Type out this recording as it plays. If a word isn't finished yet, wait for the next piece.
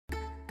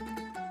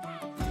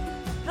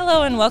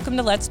Hello and welcome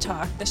to Let's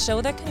Talk, the show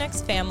that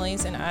connects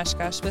families in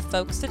Oshkosh with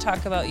folks to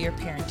talk about your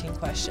parenting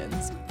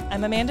questions.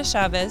 I'm Amanda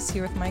Chavez,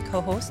 here with my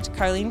co-host,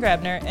 Carleen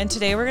Grabner, and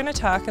today we're going to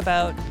talk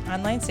about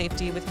online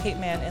safety with Kate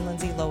Mann and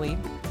Lindsay Lowy.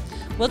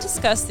 We'll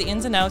discuss the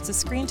ins and outs of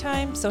screen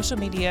time, social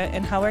media,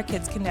 and how our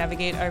kids can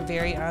navigate our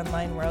very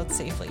online world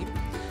safely.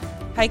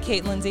 Hi,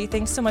 Kate and Lindsay.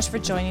 Thanks so much for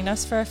joining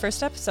us for our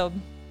first episode.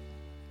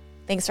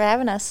 Thanks for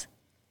having us.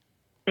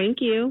 Thank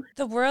you.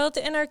 The world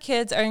and our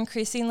kids are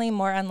increasingly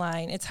more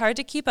online. It's hard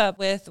to keep up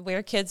with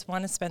where kids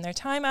want to spend their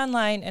time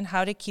online and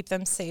how to keep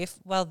them safe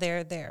while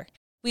they're there.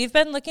 We've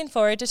been looking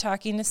forward to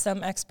talking to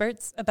some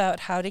experts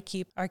about how to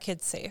keep our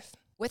kids safe.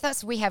 With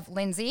us, we have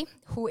Lindsay,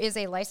 who is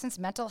a licensed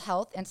mental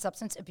health and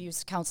substance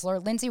abuse counselor.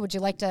 Lindsay, would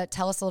you like to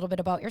tell us a little bit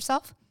about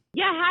yourself?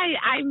 Yeah, hi,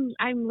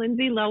 I'm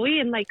Lindsay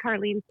Lowy, and like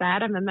Carleen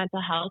said, I'm a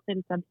mental health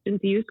and substance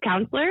use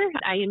counselor.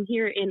 I am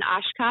here in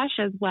Oshkosh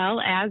as well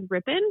as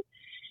Ripon.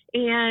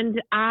 And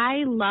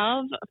I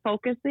love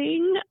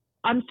focusing,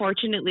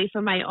 unfortunately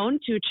for my own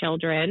two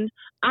children,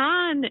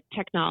 on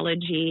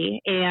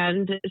technology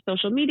and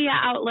social media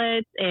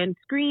outlets and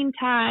screen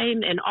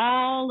time and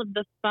all of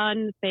the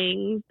fun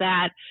things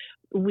that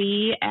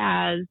we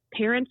as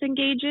parents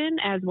engage in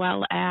as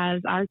well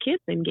as our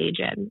kids engage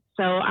in.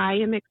 So I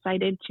am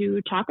excited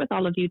to talk with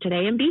all of you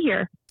today and be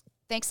here.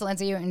 Thanks,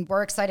 Lindsay, and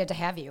we're excited to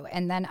have you.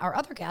 And then our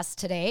other guest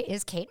today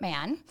is Kate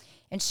Mann,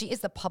 and she is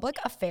the Public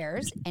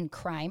Affairs and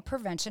Crime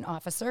Prevention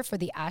Officer for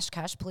the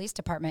Oshkosh Police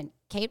Department.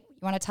 Kate, you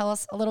want to tell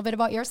us a little bit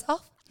about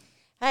yourself?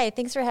 Hi,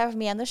 thanks for having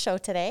me on the show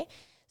today.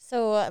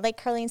 So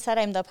like Carleen said,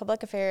 I'm the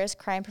Public Affairs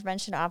Crime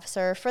Prevention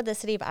Officer for the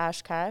city of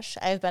Oshkosh.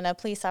 I've been a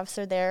police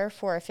officer there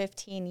for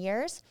 15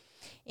 years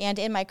and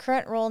in my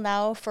current role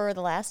now for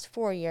the last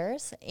 4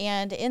 years.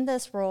 And in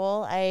this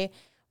role, I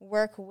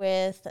work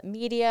with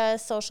media,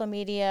 social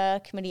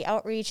media, community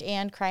outreach,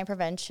 and crime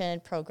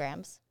prevention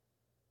programs.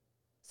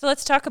 So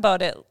let's talk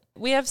about it.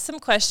 We have some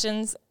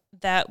questions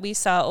that we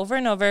saw over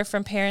and over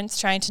from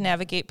parents trying to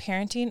navigate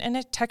parenting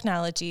and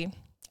technology,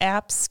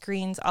 apps,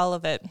 screens, all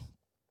of it.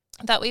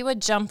 I thought we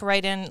would jump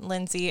right in,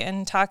 Lindsay,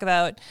 and talk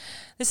about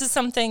this is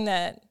something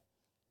that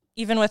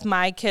even with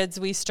my kids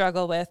we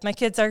struggle with. My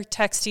kids are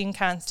texting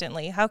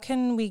constantly. How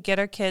can we get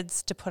our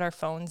kids to put our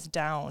phones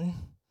down?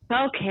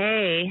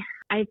 Okay.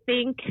 I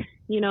think,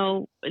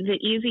 the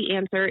easy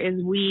answer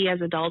is we as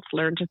adults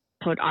learn to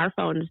put our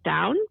phones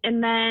down.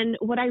 And then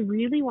what I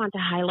really want to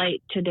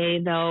highlight today,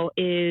 though,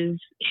 is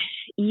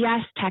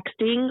yes,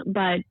 texting,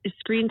 but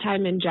screen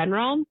time in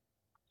general,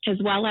 as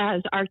well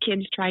as our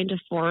kids trying to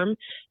form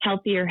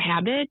healthier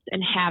habits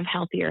and have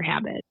healthier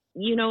habits.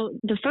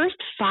 The first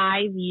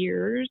 5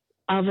 years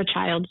of a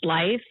child's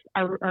life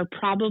are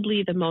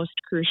probably the most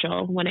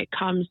crucial when it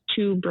comes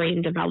to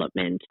brain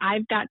development.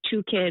 I've got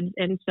two kids,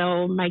 and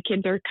so my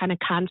kids are kind of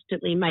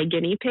constantly my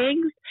guinea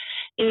pigs.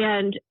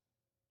 And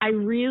I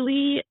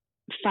really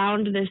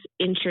found this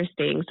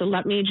interesting. So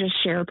let me just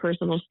share a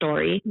personal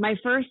story. My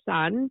first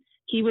son,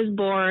 he was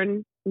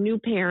born, new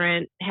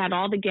parent, had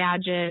all the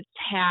gadgets,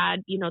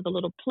 had, the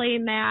little play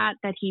mat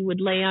that he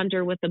would lay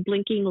under with the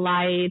blinking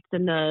lights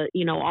and the,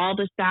 all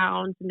the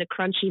sounds and the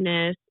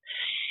crunchiness.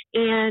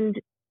 And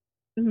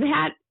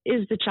that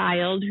is the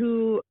child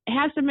who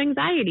has some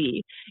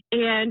anxiety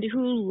and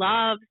who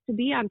loves to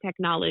be on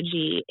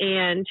technology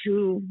and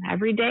who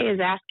every day is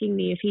asking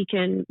me if he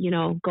can,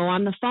 go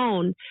on the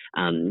phone.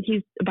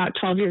 He's about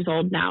 12 years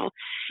old now.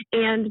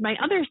 And my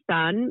other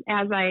son,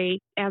 as I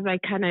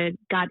kind of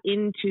got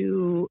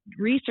into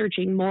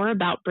researching more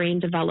about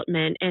brain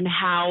development and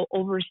how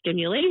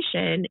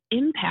overstimulation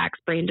impacts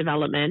brain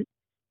development,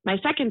 my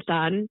second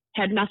son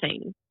had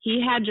nothing.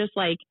 He had just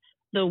like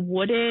the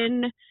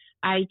wooden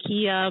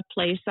IKEA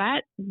playset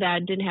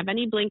that didn't have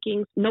any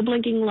blinking, no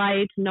blinking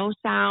lights, no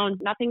sound,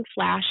 nothing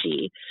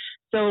flashy.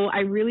 So I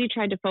really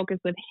tried to focus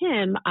with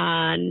him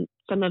on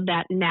some of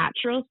that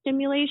natural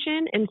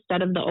stimulation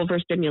instead of the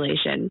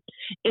overstimulation.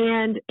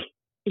 And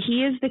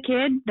he is the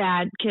kid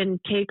that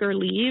can take or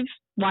leave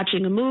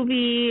watching a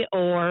movie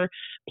or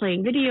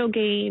playing video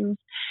games.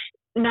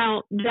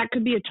 Now, that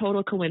could be a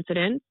total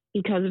coincidence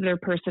because of their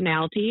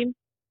personality.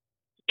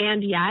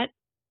 And yet,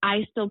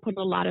 I still put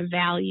a lot of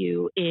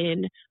value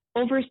in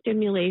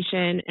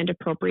overstimulation and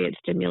appropriate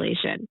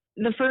stimulation.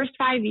 The first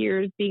 5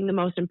 years being the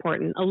most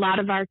important. A lot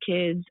of our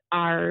kids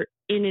are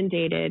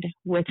inundated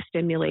with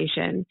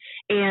stimulation,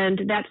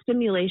 and that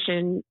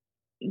stimulation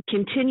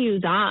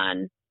continues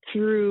on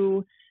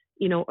through,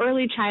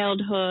 early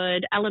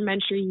childhood,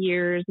 elementary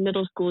years,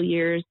 middle school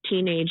years,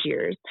 teenage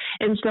years.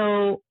 And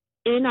so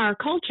in our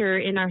culture,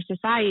 in our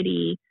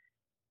society,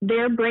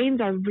 their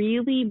brains are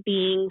really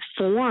being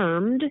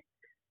formed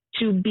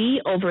to be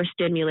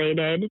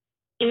overstimulated,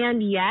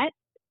 and yet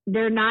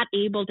they're not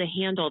able to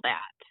handle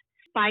that.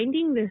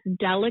 Finding this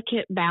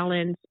delicate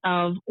balance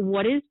of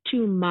what is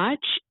too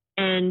much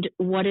and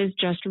what is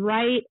just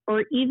right,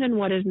 or even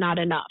what is not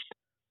enough.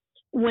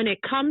 When it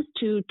comes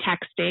to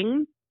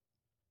texting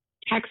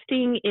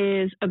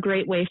is a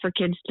great way for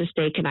kids to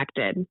stay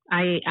connected.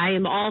 I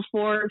am all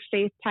for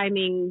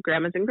FaceTiming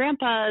grandmas and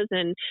grandpas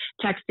and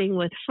texting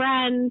with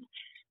friends.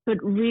 but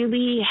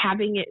really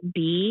having it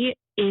be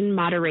in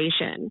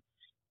moderation.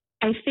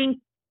 I think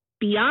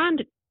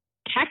beyond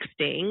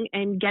texting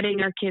and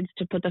getting our kids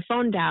to put the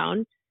phone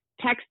down,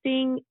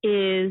 texting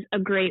is a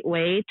great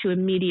way to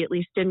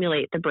immediately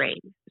stimulate the brain.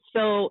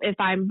 So if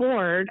I'm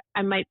bored,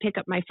 I might pick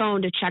up my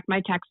phone to check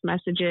my text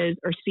messages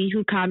or see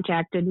who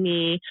contacted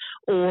me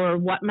or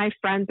what my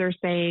friends are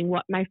saying,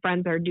 what my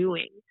friends are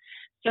doing.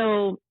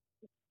 So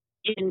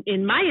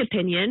in my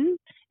opinion,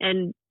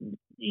 and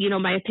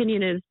my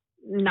opinion is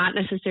not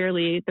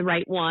necessarily the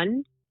right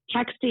one,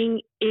 texting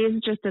is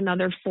just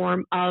another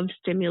form of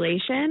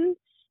stimulation,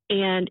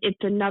 and it's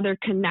another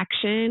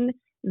connection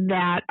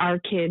that our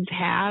kids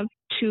have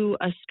to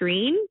a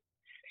screen.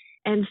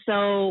 And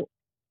so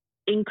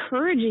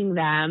encouraging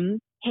them,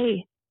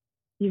 hey,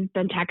 you've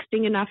been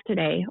texting enough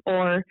today,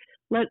 or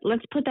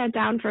let's put that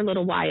down for a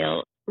little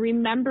while.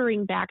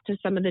 Remembering back to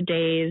some of the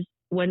days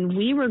when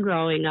we were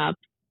growing up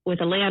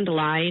with a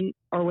landline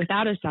or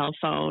without a cell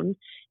phone,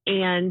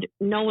 and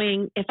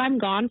knowing if I'm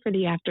gone for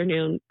the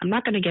afternoon, I'm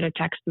not going to get a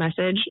text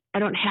message. I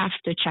don't have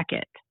to check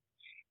it,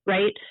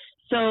 right?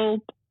 So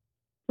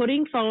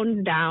putting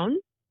phones down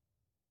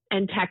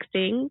and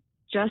texting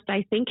just,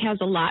 I think, has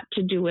a lot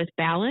to do with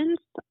balance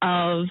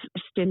of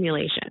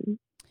stimulation.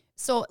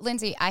 So,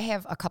 Lindsay, I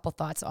have a couple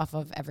thoughts off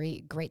of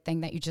every great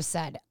thing that you just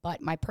said,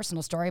 but my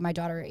personal story, my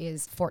daughter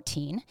is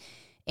 14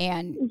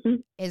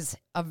 and is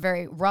a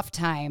very rough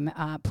time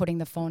putting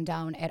the phone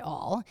down at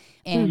all.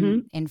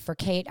 And for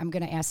Kate, I'm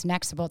going to ask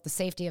next about the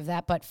safety of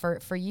that. But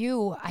for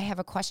you, I have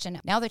a question.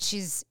 Now that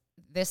she's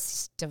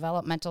this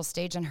developmental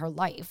stage in her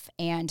life,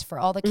 and for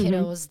all the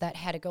kiddos that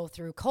had to go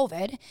through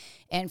COVID,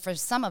 and for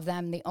some of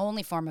them, the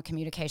only form of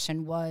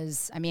communication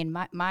was,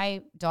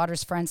 my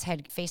daughter's friends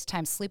had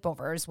FaceTime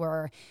sleepovers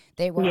where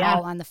they were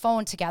all on the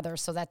phone together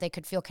so that they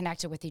could feel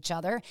connected with each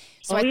other.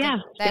 So I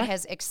think that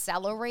has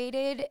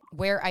accelerated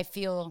where I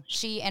feel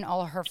she and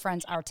all of her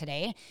friends are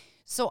today.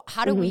 So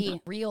how do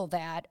we reel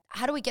that?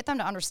 How do we get them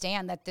to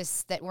understand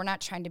that we're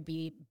not trying to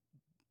be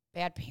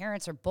bad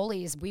parents or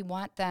bullies? We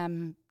want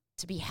them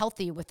to be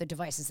healthy with the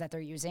devices that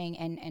they're using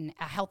and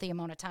a healthy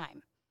amount of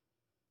time.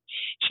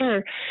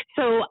 Sure.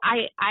 So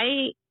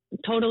I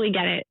totally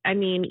get it. I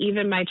mean,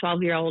 even my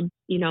 12-year-old,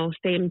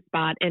 same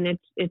spot, and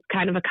it's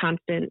kind of a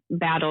constant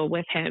battle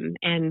with him.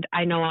 And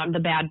I know I'm the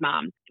bad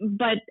mom,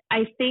 but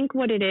I think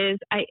what it is,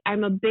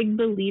 I'm a big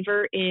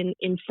believer in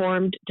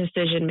informed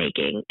decision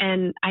making.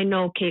 And I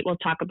know Kate will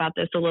talk about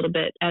this a little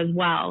bit as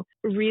well.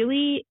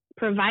 Really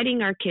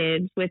providing our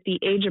kids with the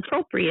age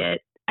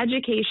appropriate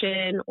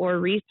education or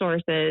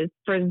resources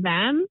for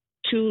them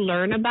to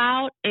learn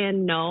about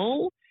and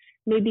know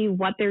maybe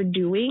what they're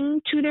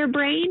doing to their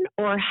brain,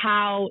 or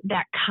how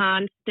that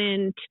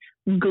constant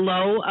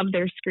glow of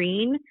their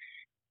screen,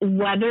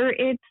 whether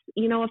it's,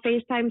 a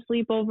FaceTime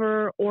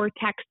sleepover or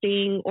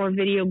texting or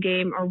video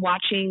game or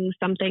watching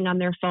something on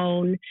their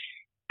phone.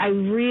 I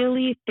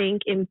really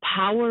think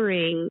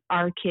empowering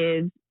our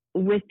kids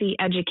with the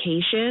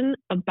education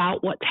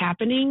about what's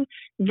happening,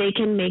 they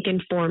can make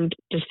informed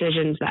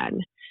decisions then.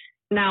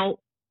 Now,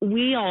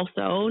 we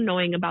also,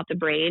 knowing about the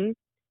brain,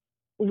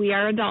 we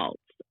are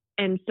adults.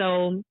 And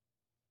so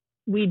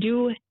we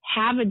do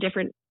have a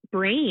different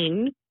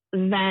brain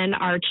than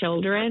our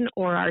children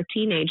or our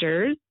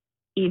teenagers,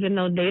 even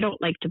though they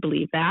don't like to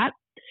believe that.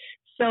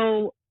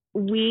 So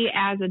we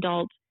as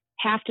adults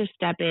have to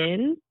step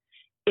in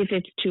if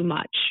it's too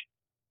much,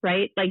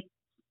 right? Like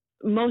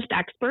most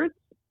experts,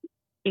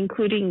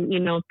 including,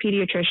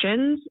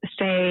 pediatricians,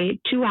 say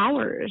 2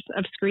 hours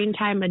of screen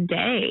time a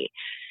day.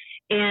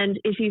 And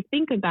if you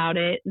think about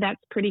it,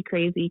 that's pretty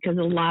crazy because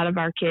a lot of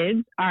our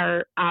kids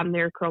are on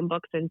their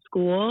Chromebooks in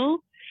school,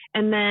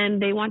 and then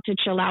they want to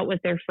chill out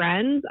with their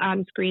friends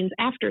on screens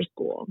after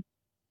school.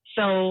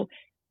 So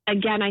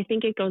again, I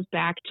think it goes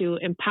back to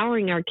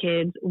empowering our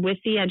kids with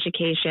the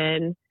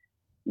education,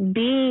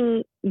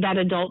 being that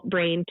adult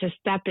brain to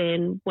step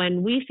in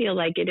when we feel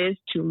like it is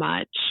too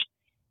much,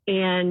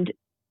 and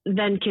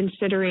then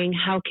considering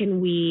how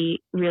can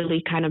we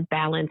really kind of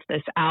balance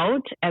this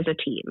out as a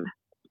team.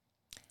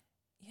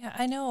 Yeah,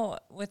 I know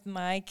with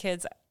my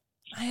kids,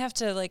 I have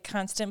to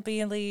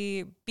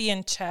constantly be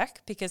in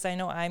check because I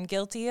know I'm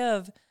guilty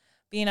of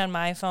being on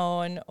my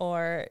phone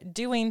or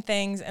doing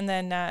things and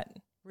then not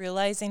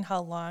realizing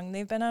how long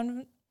they've been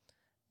on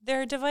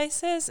their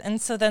devices.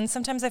 And so then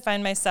sometimes I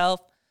find myself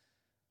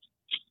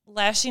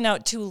lashing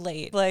out too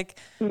late. Crap,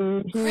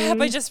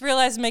 I just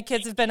realized my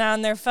kids have been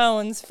on their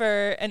phones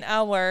for an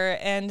hour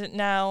and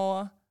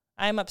now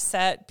I'm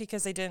upset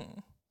because I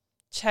didn't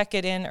check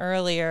it in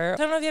earlier. I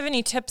don't know if you have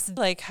any tips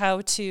how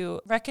to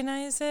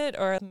recognize it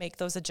or make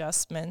those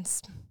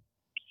adjustments.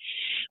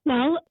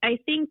 Well, I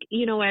think,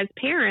 as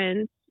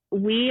parents,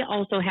 we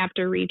also have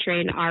to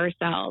retrain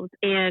ourselves.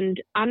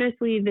 And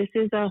honestly, this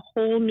is a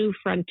whole new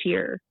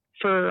frontier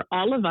for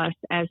all of us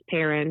as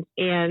parents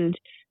and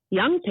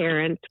young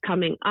parents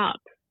coming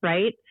up,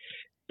 right?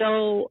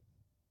 So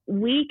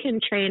we can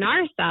train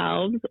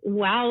ourselves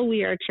while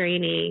we are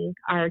training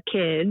our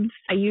kids.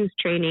 I use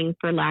training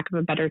for lack of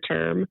a better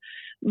term,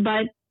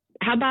 but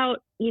how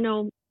about,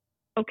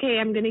 okay,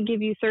 I'm going to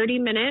give you 30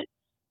 minutes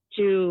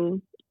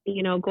to,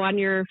 go on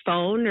your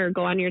phone or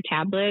go on your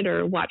tablet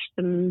or watch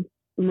some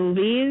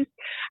movies.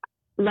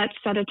 Let's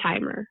set a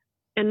timer.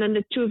 And then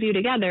the two of you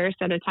together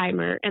set a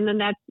timer. And then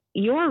that's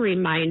your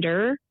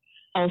reminder.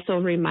 Also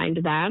remind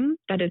them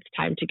that it's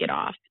time to get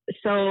off.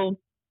 So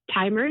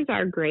timers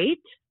are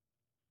great.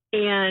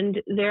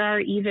 And there are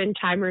even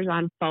timers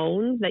on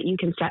phones that you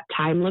can set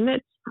time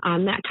limits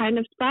on that kind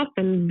of stuff.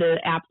 And the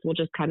apps will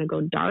just kind of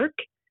go dark.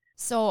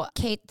 So,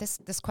 Kate, this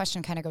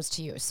question kind of goes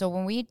to you. So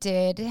when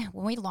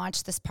we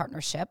launched this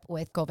partnership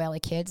with Go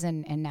Valley Kids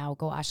and now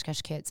Go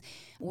Oshkosh Kids,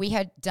 we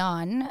had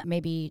done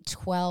maybe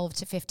 12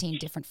 to 15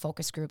 different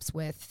focus groups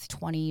with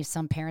 20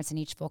 some parents in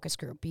each focus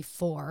group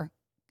before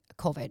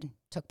COVID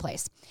took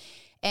place.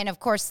 And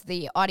of course,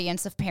 the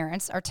audience of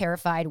parents are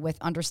terrified with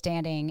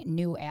understanding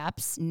new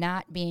apps,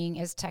 not being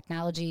as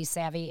technology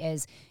savvy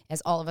as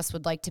all of us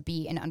would like to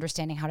be, and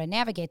understanding how to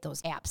navigate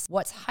those apps,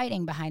 what's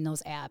hiding behind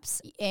those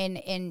apps,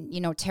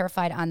 and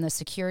terrified on the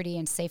security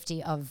and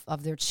safety of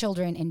their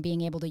children and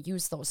being able to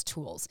use those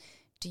tools.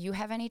 Do you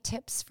have any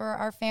tips for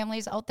our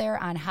families out there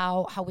on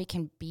how we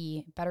can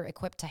be better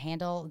equipped to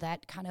handle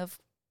that kind of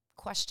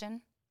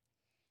question?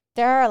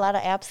 There are a lot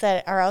of apps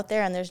that are out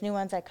there, and there's new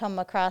ones that come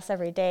across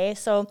every day.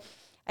 So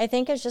I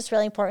think it's just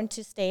really important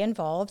to stay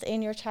involved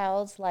in your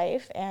child's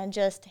life and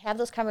just have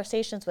those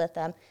conversations with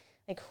them.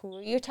 Like, who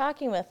are you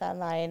talking with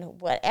online?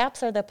 What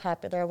apps are the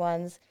popular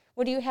ones?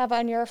 What do you have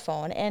on your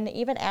phone? And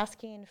even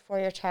asking for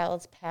your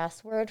child's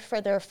password for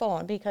their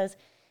phone, because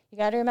you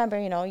got to remember,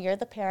 you're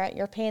the parent,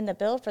 you're paying the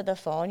bill for the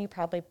phone, you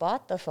probably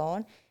bought the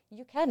phone.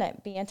 You can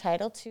be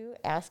entitled to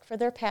ask for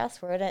their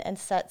password and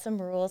set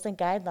some rules and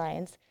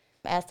guidelines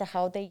as to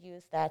how they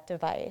use that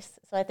device.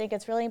 So I think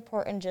it's really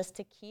important just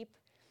to keep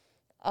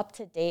up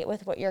to date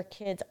with what your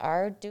kids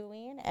are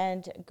doing.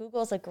 And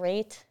Google's a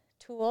great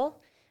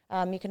tool.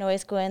 You can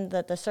always go in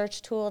the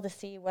search tool to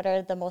see what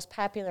are the most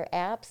popular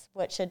apps,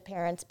 what should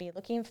parents be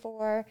looking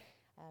for,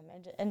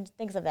 and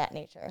things of that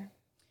nature.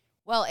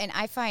 Well, and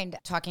I find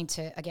talking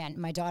to, again,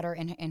 my daughter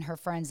and her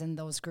friends and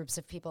those groups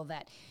of people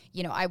that,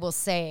 I will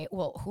say,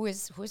 well, who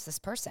is this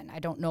person? I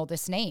don't know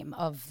this name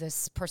of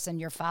this person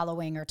you're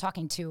following or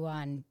talking to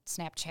on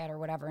Snapchat or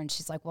whatever. And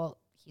she's like, well,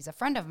 he's a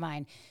friend of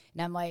mine.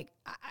 And I'm like,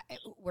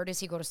 where does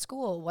he go to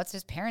school? What's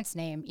his parents'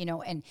 name?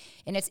 And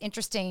it's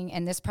interesting.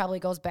 And this probably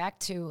goes back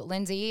to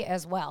Lindsay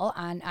as well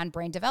on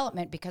brain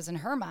development, because in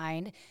her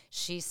mind,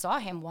 she saw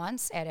him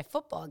once at a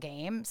football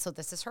game. So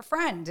this is her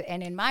friend.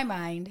 And in my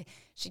mind,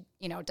 she,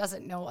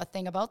 doesn't know a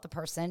thing about the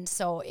person.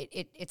 So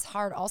it's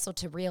hard also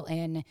to reel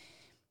in,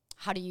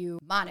 how do you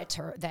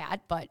monitor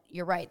that? But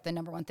you're right. The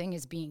number one thing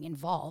is being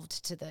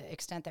involved to the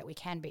extent that we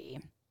can be.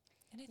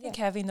 And I think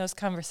having those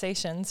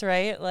conversations,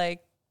 right?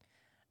 Like,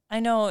 I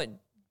know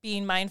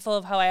being mindful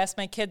of how I ask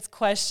my kids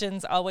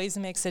questions always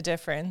makes a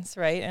difference,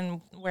 right?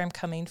 And where I'm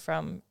coming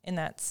from in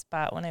that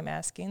spot when I'm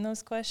asking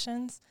those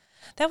questions.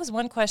 That was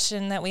one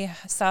question that we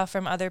saw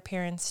from other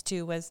parents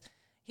too was,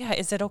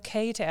 is it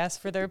okay to ask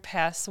for their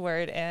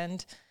password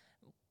and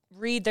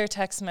read their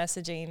text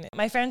messaging?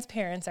 My friends'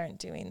 parents aren't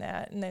doing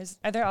that. And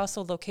are there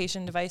also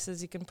location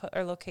devices you can put,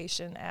 or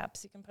location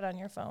apps you can put on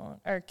your phone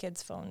or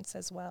kids' phones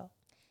as well?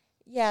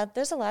 Yeah,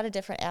 there's a lot of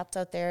different apps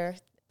out there.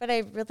 But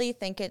I really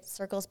think it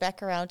circles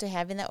back around to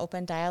having that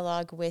open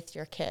dialogue with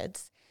your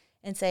kids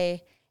and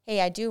say, hey,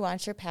 I do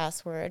want your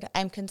password.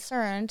 I'm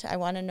concerned. I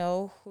want to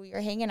know who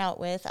you're hanging out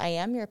with. I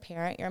am your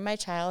parent. You're my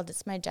child.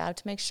 It's my job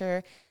to make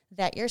sure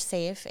that you're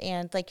safe.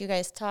 And like you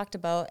guys talked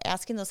about,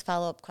 asking those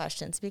follow-up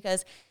questions,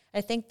 because I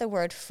think the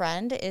word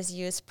friend is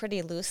used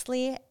pretty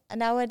loosely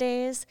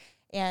nowadays.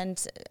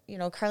 And,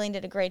 Carlene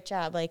did a great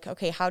job. Like,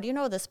 okay, how do you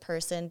know this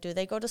person? Do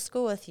they go to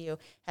school with you?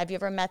 Have you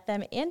ever met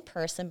them in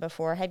person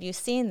before? Have you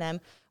seen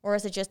them? Or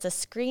is it just a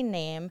screen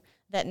name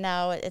that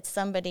now it's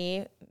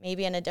somebody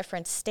maybe in a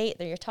different state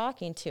that you're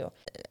talking to?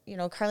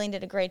 Carlene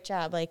did a great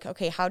job. Like,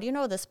 okay, how do you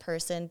know this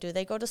person? Do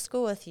they go to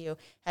school with you?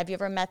 Have you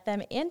ever met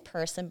them in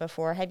person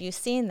before? Have you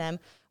seen them?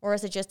 Or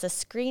is it just a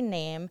screen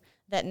name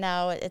that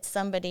now it's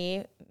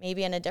somebody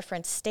maybe in a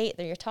different state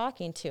that you're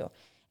talking to?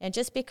 And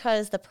just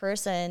because the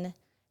person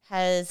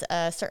has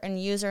a certain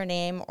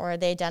username or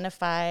they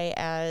identify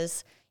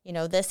as,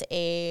 this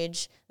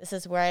age, this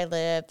is where I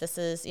live, this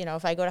is,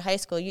 if I go to high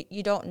school,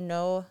 you don't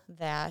know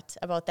that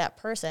about that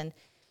person.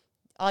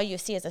 All you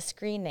see is a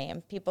screen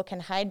name. People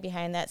can hide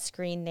behind that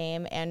screen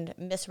name and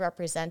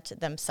misrepresent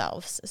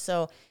themselves.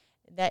 So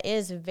that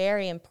is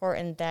very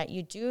important that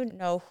you do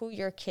know who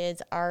your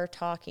kids are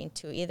talking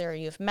to. Either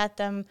you've met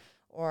them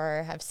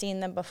or have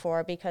seen them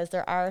before, because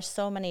there are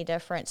so many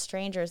different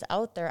strangers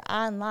out there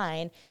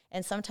online,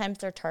 and sometimes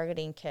they're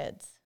targeting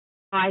kids.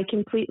 I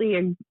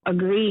completely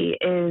agree.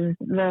 Is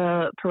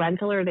the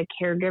parental or the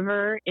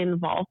caregiver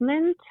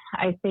involvement,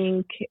 I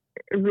think,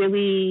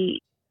 really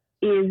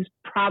is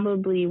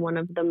probably one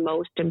of the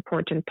most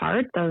important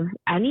parts of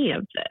any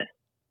of this.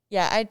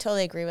 Yeah, I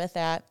totally agree with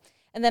that.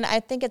 And then I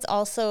think it's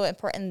also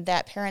important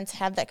that parents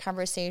have that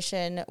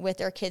conversation with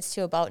their kids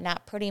too about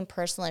not putting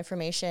personal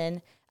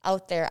information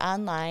out there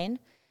online.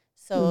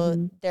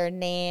 So their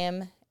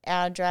name,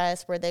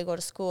 address, where they go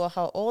to school,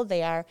 how old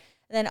they are.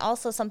 And then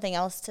also something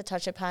else to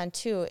touch upon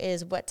too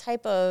is what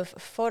type of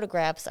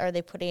photographs are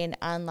they putting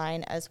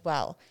online as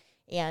well.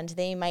 And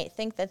they might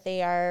think that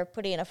they are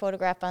putting a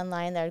photograph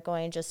online that are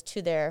going just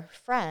to their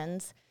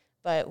friends,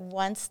 but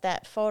once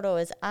that photo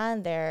is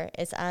on there,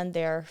 it's on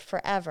there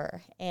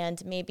forever.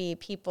 And maybe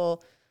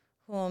people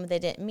whom they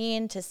didn't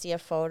mean to see a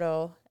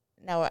photo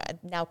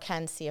now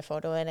can see a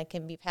photo, and it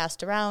can be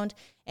passed around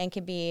and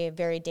can be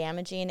very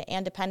damaging.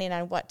 And depending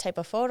on what type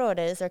of photo it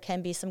is, there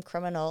can be some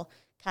criminal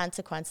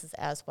consequences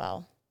as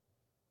well.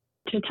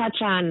 To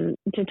touch on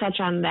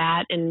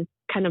that and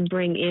kind of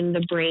bring in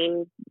the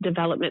brain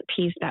development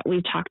piece that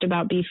we talked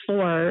about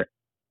before,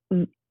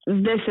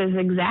 this is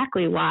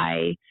exactly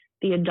why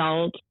the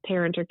adult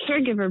parent or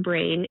caregiver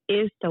brain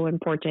is so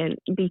important,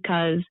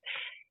 because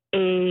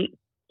a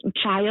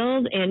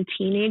child and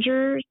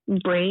teenager's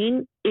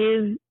brain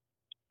is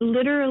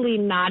literally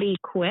not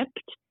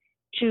equipped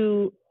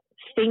to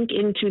think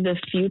into the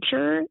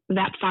future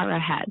that far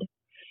ahead,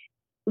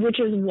 which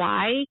is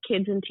why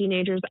kids and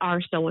teenagers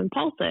are so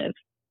impulsive,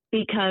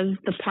 because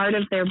the part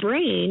of their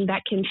brain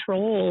that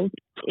controls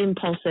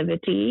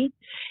impulsivity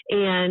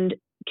and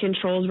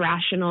controls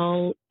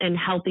rational and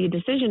healthy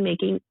decision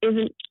making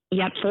isn't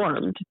yet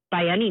formed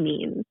by any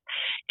means.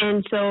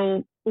 And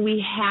so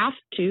we have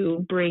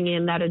to bring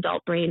in that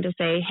adult brain to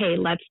say, hey,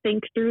 let's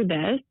think through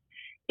this.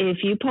 If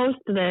you post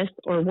this,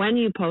 or when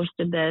you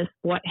posted this,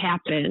 what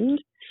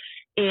happened?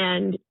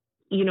 And,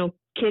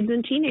 kids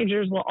and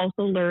teenagers will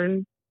also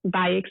learn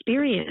by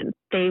experience.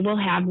 They will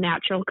have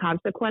natural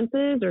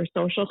consequences or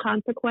social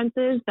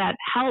consequences that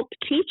help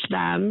teach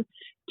them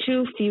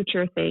to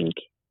future think,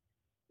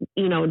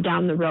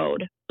 down the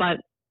road. But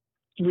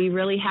we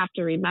really have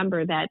to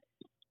remember that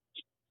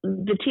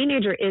the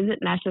teenager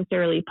isn't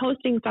necessarily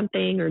posting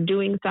something or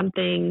doing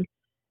something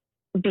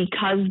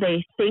because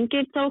they think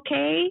it's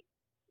okay.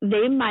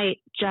 They might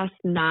just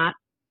not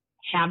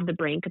have the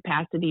brain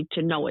capacity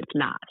to know it's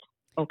not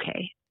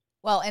okay.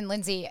 Well, and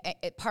Lindsay,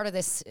 part of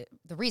this,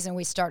 the reason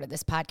we started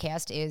this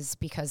podcast is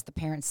because the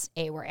parents,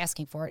 were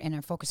asking for it in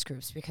our focus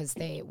groups, because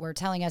they were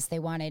telling us they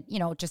wanted,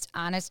 just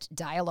honest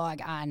dialogue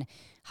on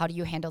how do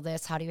you handle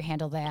this? How do you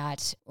handle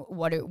that?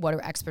 What do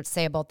experts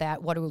say about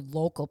that? What do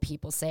local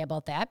people say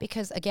about that?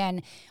 Because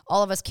again,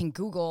 all of us can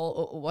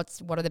Google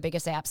what are the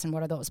biggest apps and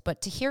what are those.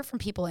 But to hear from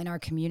people in our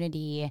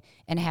community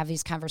and have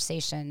these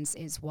conversations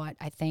is what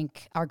I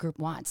think our group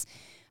wants.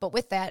 But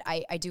with that,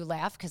 I do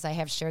laugh because I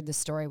have shared this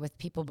story with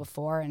people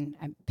before, and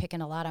I'm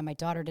picking a lot on my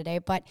daughter today.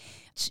 But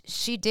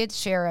she did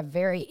share a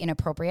very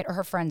inappropriate, or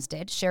her friends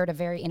shared a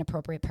very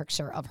inappropriate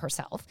picture of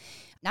herself.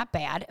 Not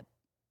bad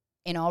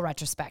in all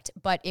retrospect,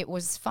 but it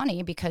was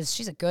funny because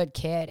she's a good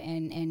kid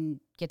and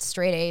gets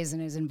straight A's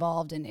and is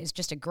involved and is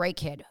just a great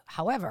kid.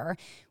 However,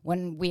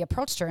 when we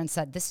approached her and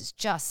said, this is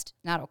just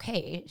not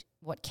okay,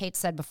 what Kate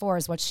said before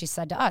is what she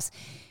said to us.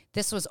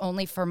 This was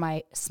only for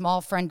my small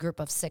friend group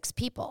of 6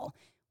 people.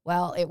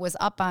 Well, it was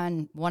up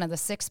on one of the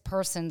 6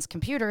 person's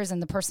computers,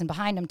 and the person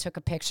behind him took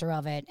a picture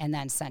of it and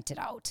then sent it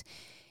out.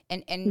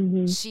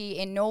 And she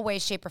in no way,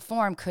 shape, or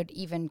form could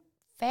even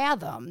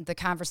fathom the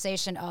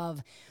conversation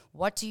of,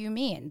 what do you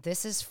mean?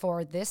 This is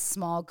for this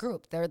small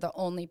group. They're the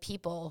only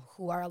people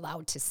who are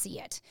allowed to see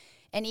it.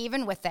 And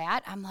even with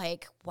that, I'm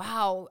like,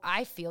 wow,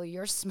 I feel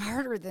you're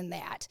smarter than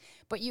that.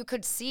 But you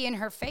could see in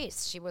her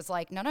face, she was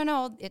like,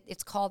 no.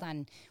 It's called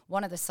on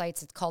one of the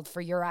sites, it's called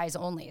For Your Eyes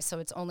Only. So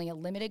it's only a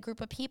limited group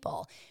of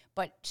people.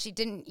 But she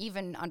didn't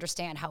even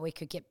understand how we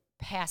could get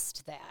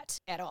past that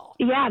at all.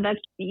 Yeah,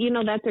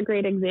 that's a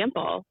great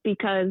example,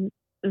 because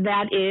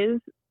that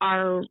is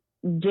our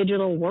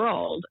digital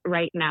world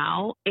right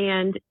now.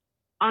 And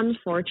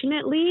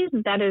unfortunately,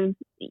 that is,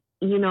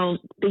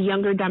 the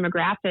younger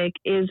demographic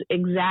is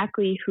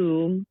exactly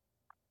who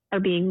are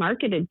being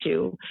marketed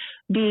to,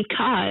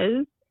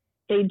 because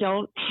they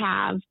don't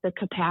have the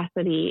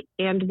capacity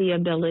and the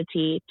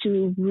ability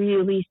to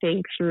really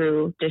think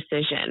through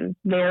decisions.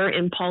 Their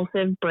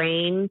impulsive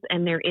brains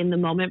and their in the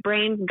moment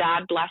brains,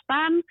 God bless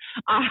them,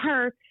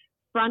 are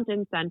front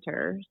and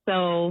center.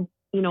 So,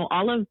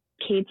 all of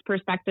Kate's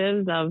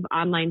perspectives of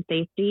online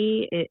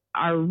safety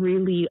are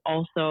really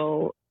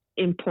also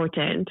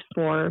important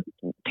for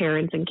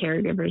parents and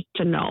caregivers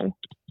to know.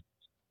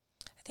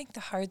 I think the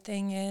hard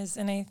thing is,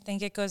 and I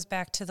think it goes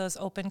back to those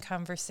open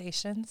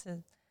conversations,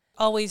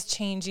 always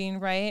changing,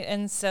 right?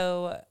 And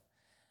so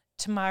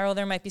tomorrow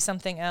there might be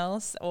something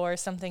else or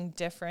something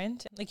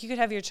different. Like, you could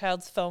have your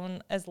child's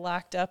phone as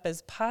locked up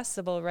as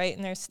possible, right?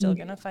 And they're still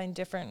going to find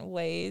different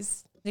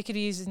ways. They could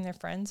be using their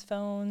friends'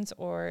 phones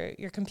or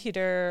your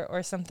computer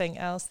or something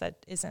else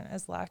that isn't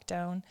as locked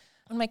down.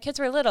 When my kids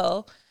were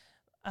little,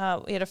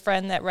 we had a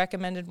friend that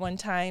recommended one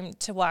time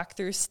to walk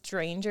through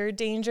stranger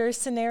danger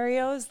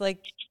scenarios. Like,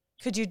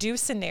 could you do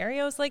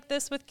scenarios like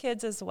this with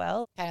kids as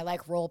well? Kind of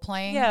like role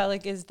playing? Yeah,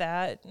 like, is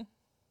that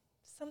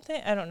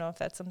something? I don't know if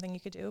that's something you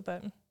could do,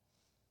 but.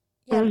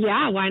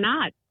 Yeah, why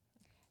not?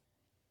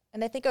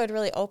 And I think it would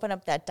really open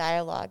up that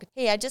dialogue.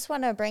 Hey, I just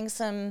want to bring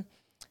some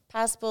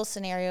possible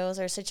scenarios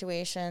or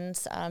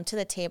situations to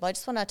the table. I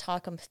just want to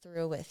talk them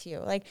through with you.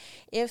 Like,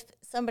 if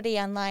somebody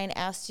online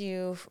asked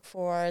you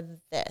for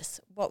this,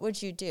 what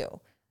would you do?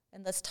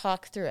 And let's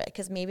talk through it,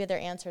 because maybe their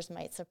answers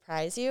might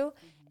surprise you.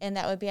 And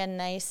that would be a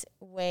nice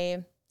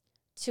way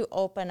to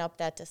open up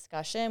that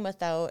discussion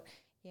without,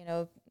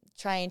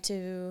 trying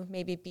to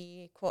maybe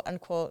be quote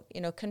unquote,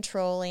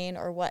 controlling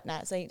or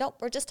whatnot. So, nope,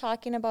 we're just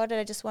talking about it.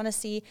 I just want to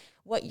see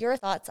what your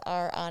thoughts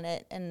are on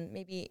it. And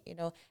maybe,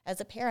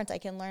 as a parent, I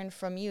can learn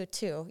from you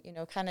too,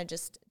 kind of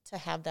just to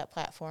have that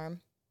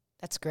platform.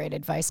 That's great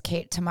advice,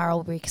 Kate. Tomorrow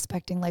we'll be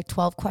expecting like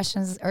 12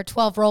 questions or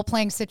 12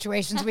 role-playing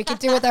situations we could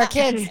do with our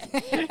kids.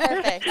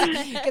 Perfect.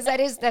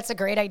 Because that's a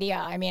great idea.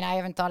 I mean, I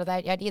haven't thought of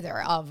that yet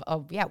either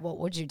what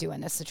would you do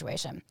in this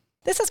situation?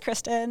 This is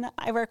Kristen.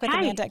 I work with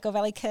Amanda at Go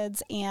Valley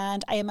Kids,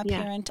 and I am a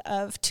parent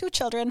of 2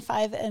 children,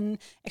 5 and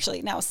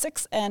actually now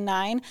 6 and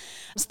 9.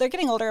 So they're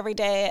getting older every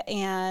day.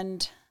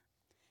 And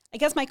I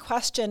guess my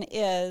question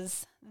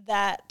is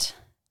that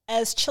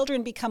as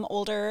children become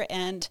older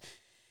and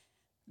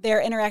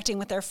they're interacting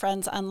with their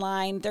friends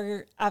online,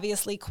 they're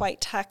obviously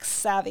quite tech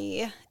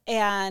savvy.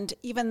 And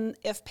even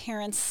if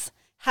parents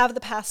have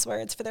the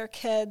passwords for their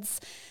kids,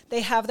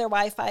 they have their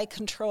Wi-Fi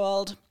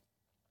controlled,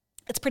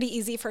 it's pretty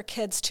easy for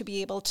kids to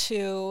be able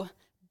to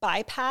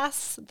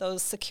bypass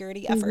those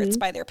security efforts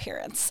by their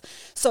parents.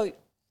 So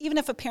even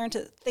if a parent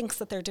thinks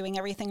that they're doing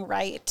everything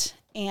right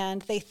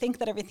and they think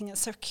that everything is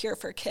secure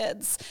for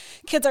kids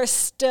are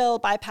still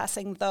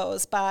bypassing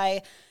those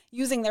by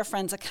using their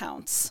friends'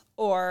 accounts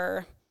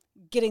or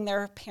getting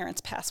their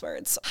parents'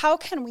 passwords. How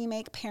can we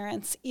make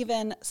parents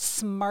even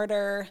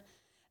smarter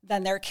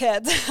than their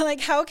kids? Like,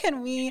 how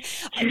can we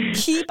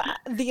keep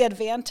the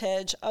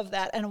advantage of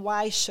that, and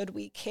why should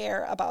we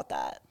care about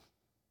that?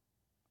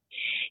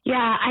 Yeah,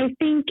 I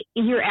think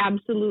you're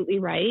absolutely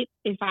right.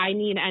 If I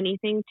need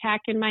anything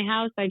tech in my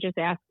house, I just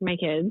ask my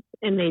kids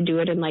and they do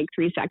it in like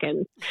 3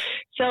 seconds.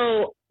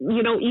 So,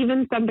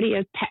 even somebody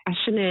as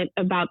passionate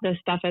about this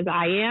stuff as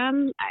I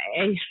am,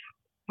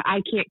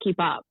 I can't keep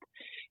up.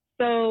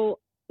 So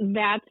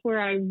that's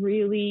where I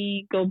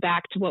really go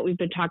back to what we've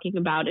been talking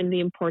about and the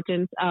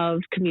importance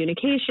of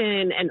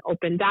communication and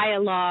open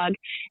dialogue.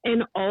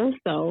 And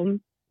also,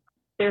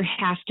 there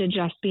has to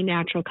just be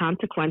natural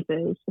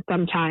consequences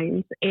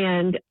sometimes.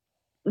 And,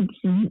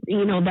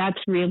 that's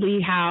really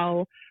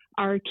how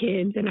our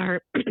kids and our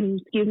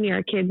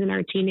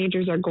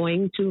teenagers are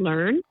going to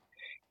learn,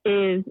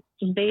 is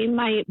they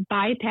might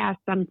bypass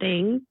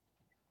something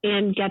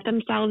and get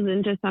themselves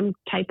into some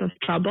type of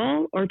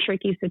trouble or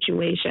tricky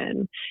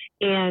situation.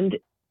 And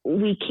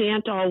we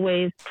can't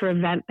always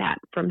prevent that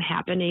from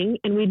happening.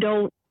 And we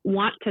don't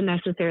want to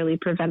necessarily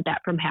prevent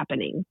that from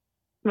happening,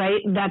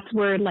 right? That's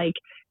where like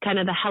kind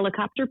of the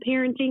helicopter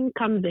parenting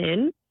comes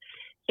in.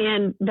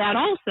 And that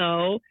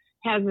also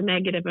has a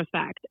negative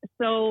effect.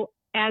 So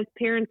as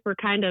parents, we're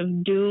kind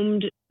of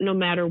doomed no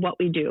matter what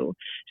we do.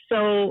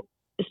 So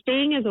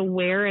staying as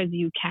aware as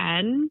you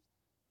can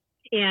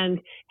and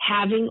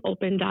having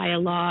open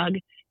dialogue,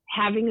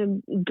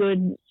 having a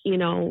good,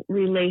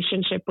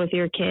 relationship with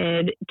your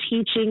kid,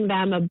 teaching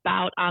them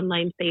about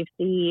online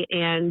safety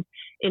and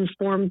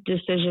informed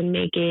decision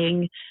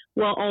making,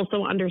 while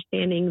also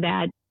understanding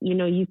that,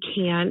 you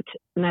can't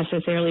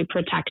necessarily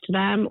protect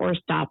them or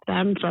stop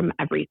them from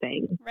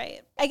everything.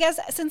 Right. I guess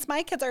since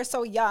my kids are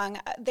so young,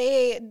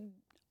 they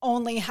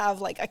only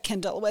have like a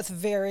Kindle with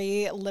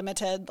very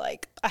limited,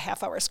 like a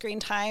half-hour screen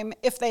time.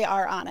 If they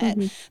are on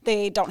it,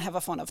 they don't have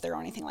a phone of their own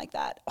or anything like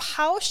that.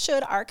 How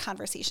should our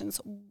conversations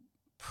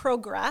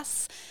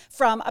progress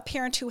from a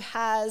parent who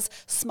has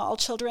small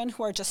children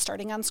who are just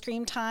starting on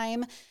screen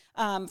time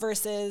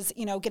versus,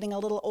 getting a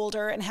little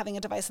older and having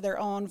a device of their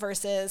own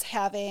versus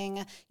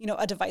having,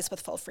 a device with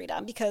full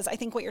freedom? Because I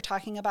think what you're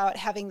talking about,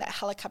 having that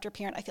helicopter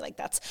parent, I feel like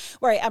that's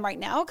where I am right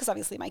now, because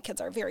obviously my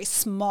kids are very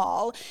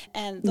small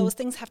and those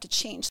things have to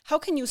change. How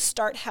can you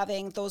start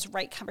having those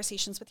right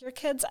conversations with your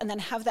kids and then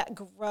have that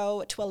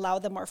grow to allow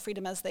them more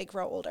freedom as they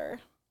grow older?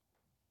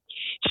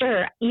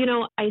 Sure.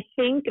 I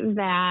think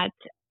that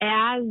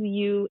as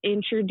you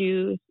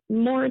introduce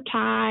more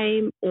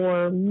time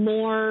or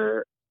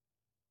more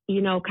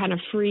kind of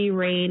free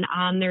reign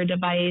on their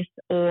device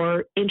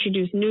or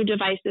introduce new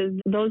devices,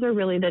 those are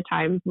really the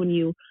times when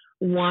you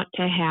want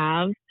to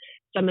have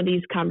some of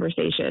these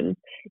conversations.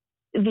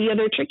 The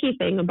other tricky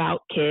thing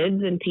about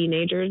kids and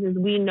teenagers is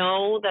we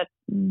know that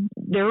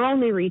they're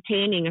only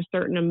retaining a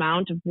certain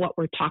amount of what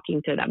we're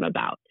talking to them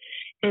about.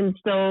 And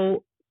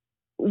so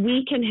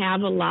we can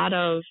have a lot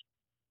of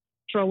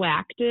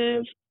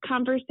proactive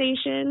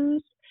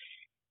conversations,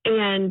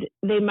 and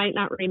they might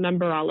not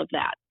remember all of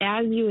that.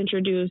 As you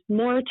introduce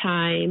more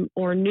time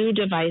or new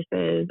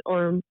devices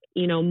or,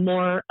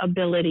 more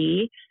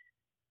ability,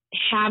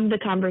 have the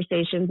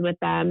conversations with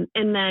them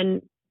and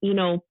then,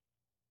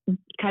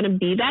 kind of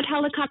be that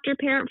helicopter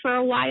parent for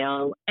a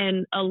while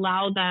and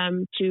allow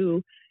them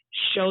to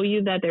show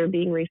you that they're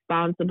being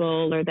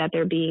responsible or that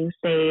they're being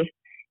safe.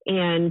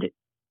 And,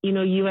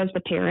 you as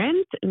the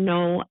parent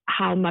know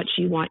how much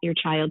you want your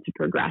child to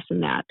progress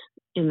in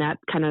that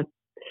kind of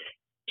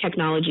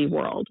technology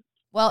world.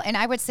 Well, and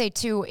I would say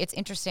too, it's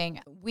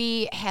interesting.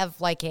 We have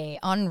like a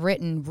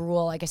unwritten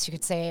rule, I guess you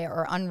could say,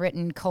 or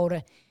unwritten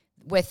code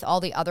with all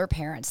the other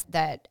parents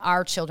that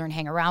our children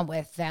hang around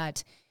with,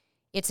 that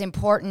it's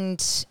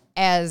important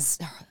as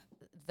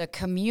the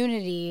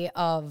community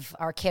of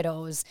our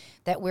kiddos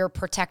that we're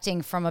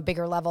protecting from a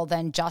bigger level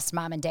than just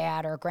mom and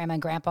dad or grandma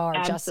and grandpa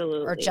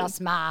or just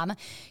mom,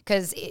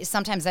 because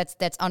sometimes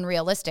that's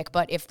unrealistic.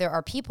 But if there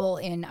are people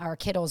in our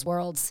kiddos'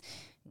 worlds,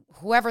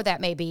 whoever that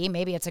may be,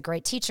 maybe it's a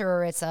great teacher,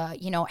 or it's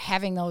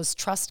having those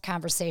trust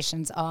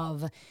conversations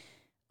of,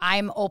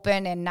 I'm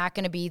open and not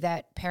going to be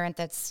that parent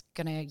that's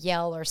going to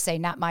yell or say,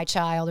 not my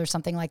child or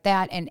something like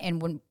that,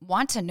 and would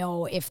want to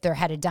know if they're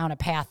headed down a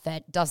path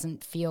that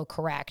doesn't feel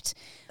correct.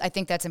 I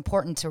think that's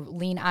important to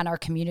lean on our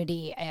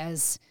community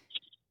as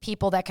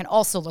people that can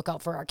also look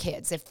out for our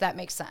kids, if that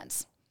makes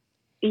sense.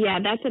 Yeah,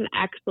 that's an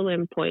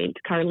excellent point,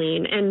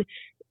 Carlene. And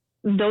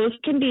those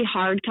can be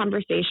hard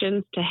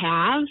conversations to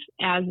have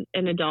as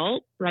an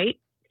adult, right?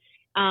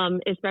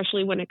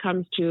 Especially when it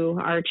comes to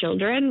our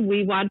children.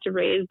 We want to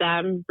raise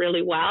them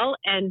really well.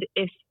 And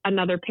if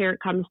another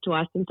parent comes to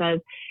us and says,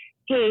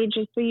 hey,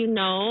 just so you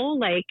know,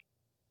 like,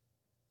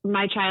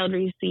 my child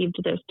received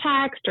this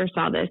text or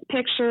saw this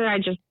picture, I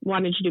just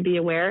wanted you to be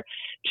aware,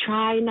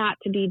 try not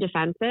to be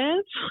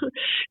defensive.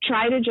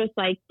 Try to just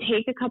like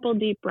take a couple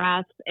deep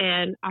breaths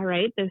and, all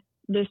right,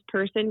 this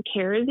person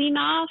cares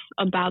enough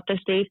about the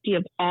safety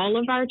of all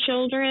of our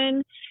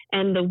children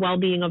and the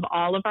well-being of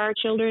all of our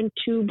children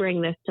to bring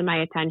this to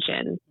my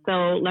attention.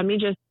 So let me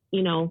just,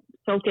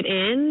 soak it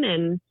in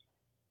and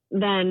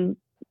then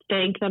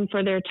thank them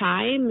for their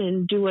time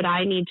and do what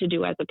I need to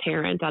do as a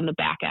parent on the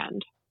back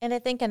end. And I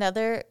think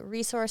another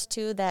resource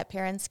too that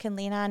parents can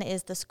lean on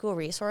is the school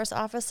resource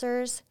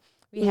officers.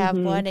 We have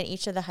one in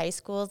each of the high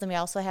schools, and we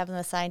also have them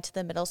assigned to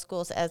the middle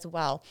schools as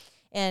well.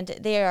 And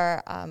they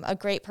are a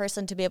great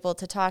person to be able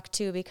to talk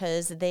to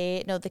because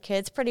they know the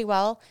kids pretty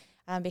well,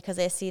 because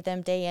they see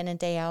them day in and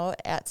day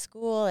out at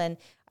school and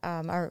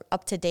are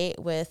up to date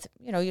with,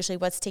 usually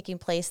what's taking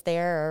place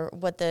there or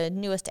what the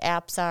newest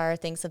apps are,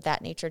 things of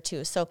that nature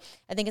too. So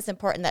I think it's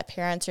important that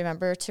parents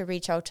remember to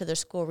reach out to their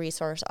school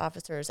resource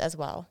officers as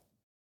well.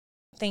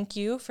 Thank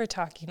you for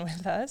talking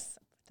with us.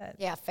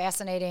 Yeah,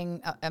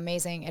 fascinating,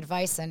 amazing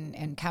advice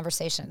and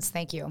conversations.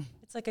 Thank you.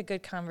 It's like a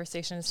good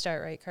conversation to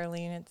start, right,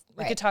 Carlene?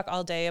 We Right. could talk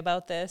all day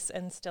about this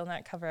and still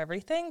not cover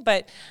everything,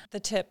 but the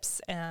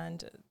tips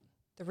and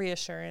the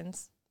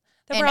reassurance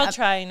that we're all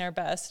trying our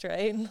best,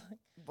 right?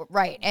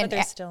 Right. But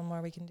there's still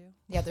more we can do.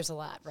 Yeah, there's a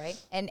lot, right?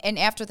 And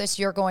after this,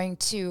 you're going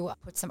to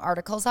put some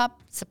articles up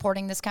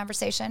supporting this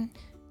conversation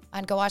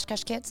on Go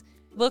Oshkosh Kids?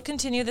 We'll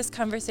continue this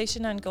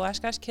conversation on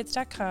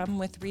GoOshkoshKids.com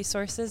with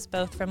resources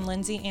both from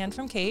Lindsay and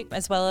from Kate,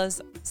 as well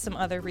as some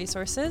other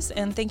resources.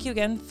 And thank you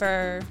again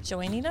for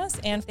joining us.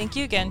 And thank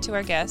you again to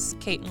our guests,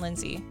 Kate and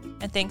Lindsay.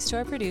 And thanks to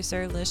our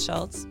producer, Liz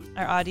Schultz,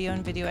 our audio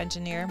and video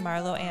engineer,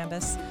 Marlo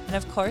Ambus, and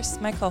of course,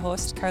 my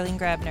co-host, Carlene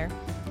Grabner,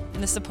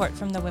 and the support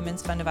from the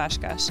Women's Fund of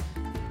Oshkosh.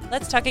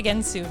 Let's talk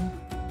again soon.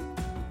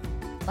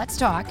 Let's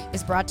Talk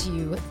is brought to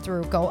you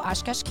through Go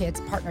Oshkosh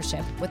Kids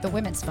partnership with the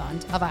Women's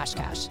Fund of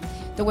Oshkosh.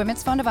 The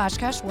Women's Fund of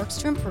Oshkosh works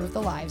to improve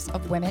the lives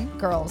of women,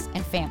 girls,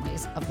 and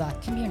families of the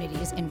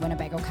communities in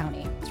Winnebago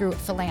County through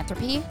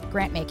philanthropy,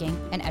 grant making,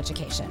 and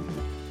education.